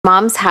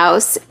Mom's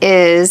house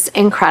is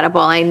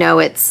incredible. I know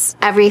it's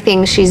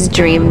everything she's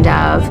dreamed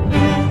of.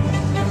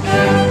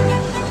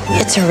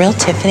 It's a real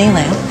Tiffany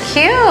lamp.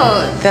 Cute.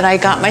 That I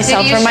got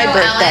myself for my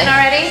birthday. Ellen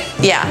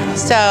already? Yeah,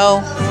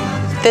 so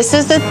this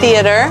is the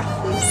theater.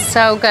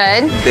 So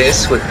good.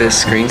 This with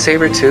this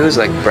screensaver too is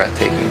like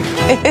breathtaking.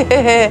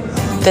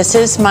 This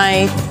is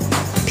my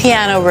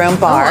piano room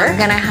bar. We're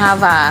gonna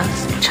have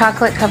a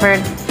chocolate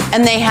covered.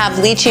 And they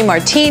have lychee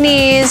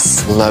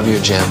martinis. Love your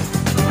gem.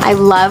 I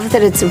love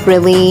that it's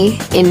really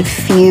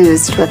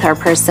infused with our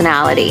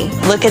personality.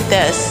 Look at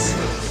this.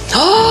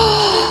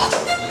 Oh,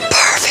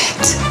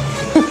 perfect.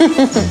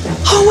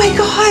 Oh my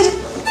God.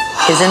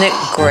 Isn't it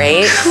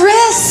great?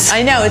 Chris!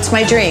 I know, it's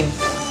my dream.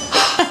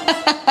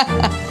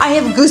 I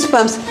have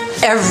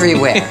goosebumps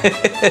everywhere.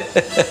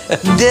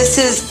 This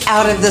is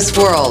out of this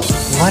world.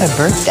 What a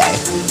birthday.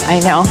 I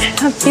know.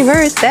 Happy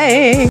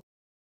birthday.